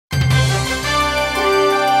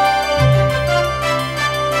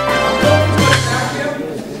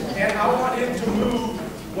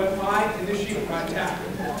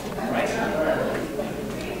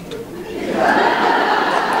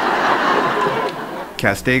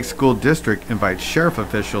Castaic School District invites sheriff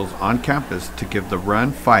officials on campus to give the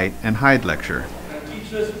Run, Fight, and Hide lecture.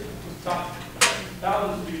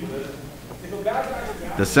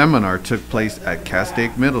 The seminar took place at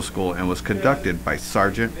Castaic Middle School and was conducted by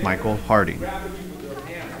Sergeant Michael Harding.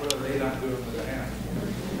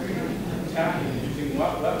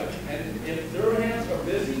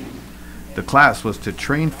 The class was to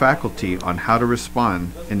train faculty on how to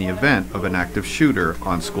respond in the event of an active shooter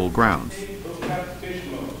on school grounds.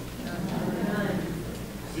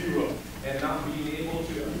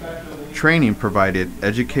 Training provided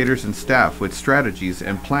educators and staff with strategies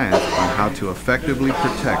and plans on how to effectively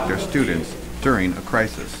protect their students during a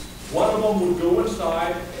crisis. One of them would go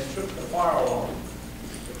inside and trip the fire alarm,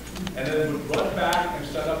 and then would run back and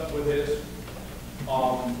set up with his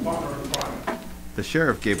partner in crime. The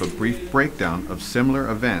sheriff gave a brief breakdown of similar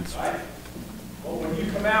events. Right? Well, when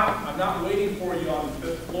you come out, I'm not waiting for you on the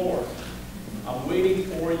 5th floor. I'm waiting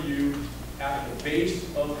for you at the base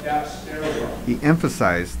of that stairwell. He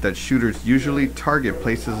emphasized that shooters usually target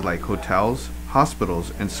places like hotels,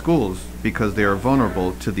 hospitals, and schools because they are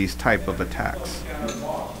vulnerable to these type of attacks.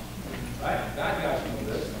 Right? That guy's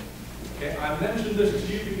know this. Okay, I mentioned this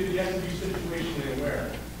to you because you have to be situationally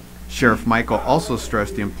aware. Sheriff Michael also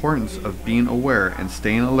stressed the importance of being aware and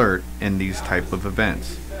staying alert in these type of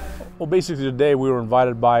events. Well, basically today we were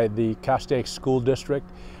invited by the Castaic School District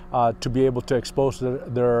to be able to expose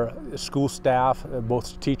their school staff,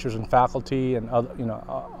 both teachers and faculty and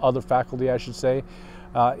other faculty, I should say,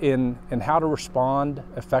 in how to respond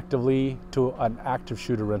effectively to an active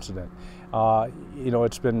shooter incident.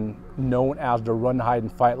 It's been known as the Run, Hide,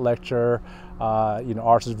 and Fight lecture.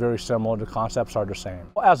 Ours is very similar. The concepts are the same.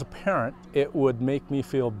 As a parent, it would make me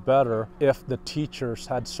feel better if the teachers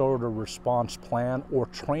had sort of a response plan or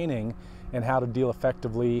training in how to deal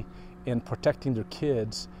effectively in protecting their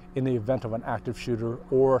kids in the event of an active shooter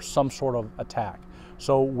or some sort of attack.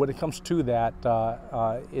 So when it comes to that,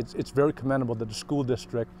 it's very commendable that the school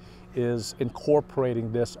district is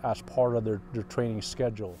incorporating this as part of their training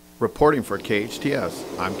schedule. Reporting for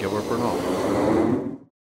KHTS, I'm Gilbert Bernal.